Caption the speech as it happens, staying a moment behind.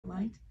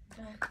right?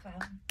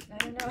 I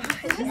don't know.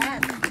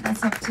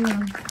 That's up to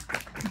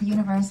the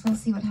universe. We'll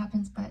see what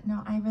happens. But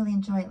no, I really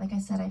enjoy it. Like I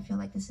said, I feel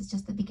like this is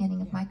just the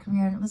beginning of my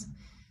career. And it was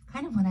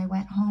kind of when I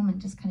went home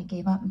and just kind of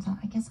gave up and thought,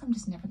 I guess I'm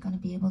just never going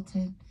to be able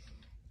to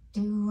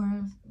do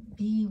or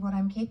be what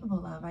I'm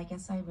capable of. I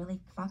guess I really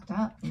fucked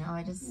up. You know,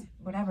 I just,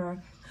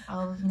 whatever,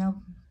 I'll, you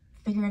know,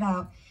 figure it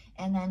out.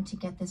 And then to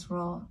get this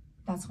role,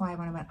 that's why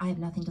when I went, I have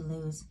nothing to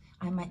lose.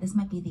 This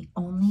might be the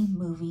only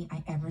movie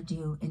I ever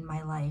do in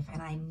my life,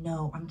 and I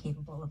know I'm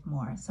capable of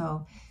more.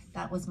 So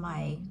that was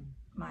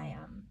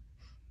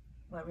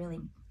what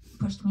really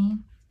pushed me.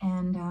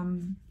 And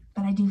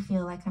but I do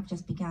feel like I've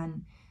just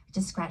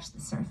scratched the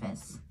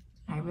surface.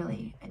 I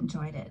really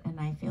enjoyed it, and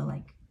I feel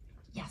like,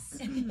 yes.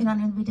 You know,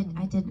 and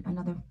I did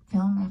another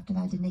film after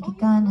that. I did Naked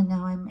Gun, and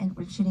now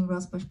we're shooting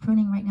Rosebush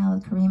Pruning right now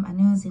with Kareem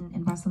Anuz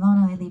in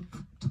Barcelona. I leave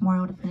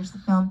tomorrow to finish the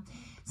film.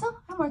 So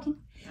I'm working.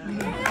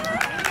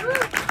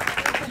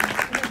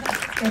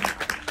 Good.